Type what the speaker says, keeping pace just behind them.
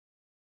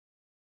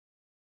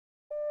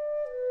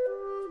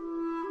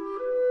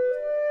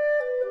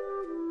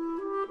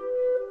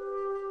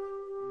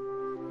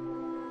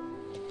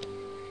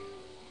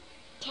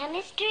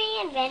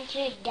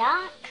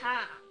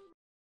chemistryadventure.com.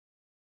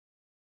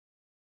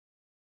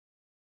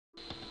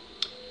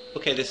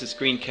 Okay, this is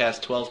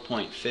Screencast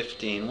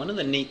 12.15. One of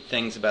the neat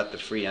things about the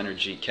free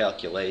energy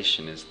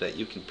calculation is that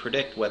you can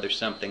predict whether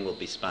something will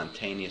be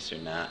spontaneous or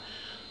not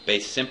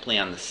based simply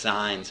on the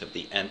signs of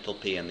the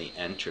enthalpy and the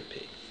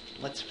entropy.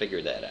 Let's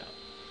figure that out.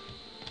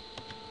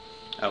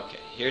 Okay,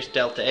 here's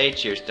delta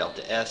H, here's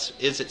delta S.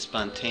 Is it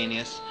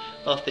spontaneous?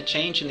 Well, if the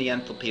change in the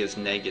enthalpy is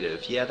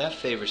negative, yeah, that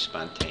favors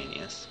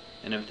spontaneous.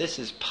 And if this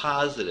is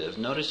positive,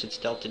 notice it's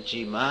delta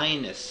G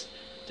minus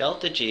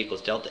delta G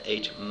equals delta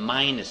H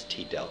minus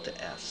T delta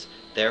S.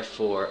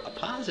 Therefore, a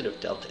positive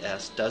delta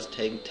S does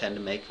tend to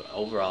make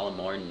overall a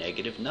more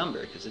negative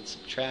number because it's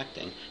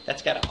subtracting.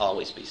 That's got to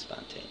always be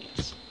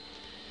spontaneous.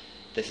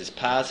 If this is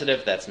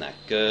positive, that's not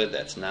good,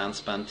 that's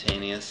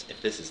non-spontaneous.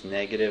 If this is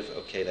negative,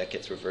 okay, that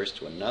gets reversed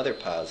to another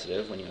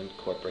positive when you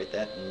incorporate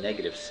that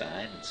negative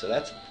sign. So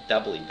that's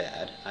doubly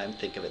bad. I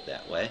think of it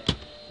that way.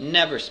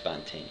 Never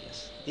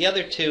spontaneous. The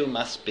other two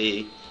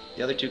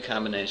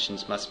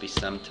combinations must be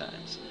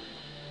sometimes.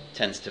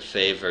 Tends to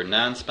favor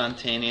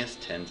non-spontaneous,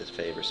 tends to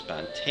favor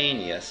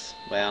spontaneous.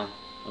 Well,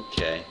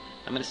 okay,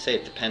 I'm going to say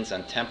it depends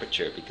on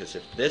temperature, because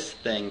if this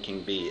thing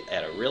can be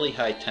at a really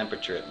high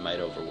temperature, it might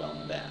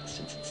overwhelm that,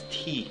 since it's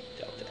T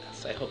delta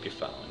S. I hope you're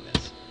following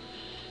this.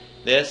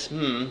 This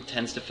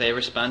tends to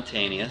favor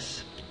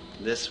spontaneous.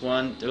 This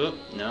one,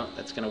 no,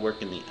 that's going to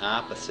work in the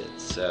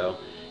opposite. So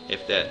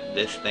if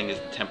this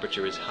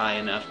temperature is high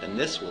enough, then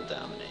this will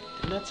dominate.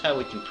 And that's how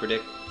we can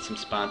predict some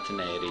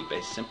spontaneity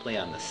based simply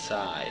on the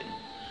sign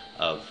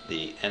of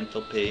the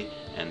enthalpy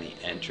and the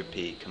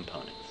entropy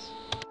component.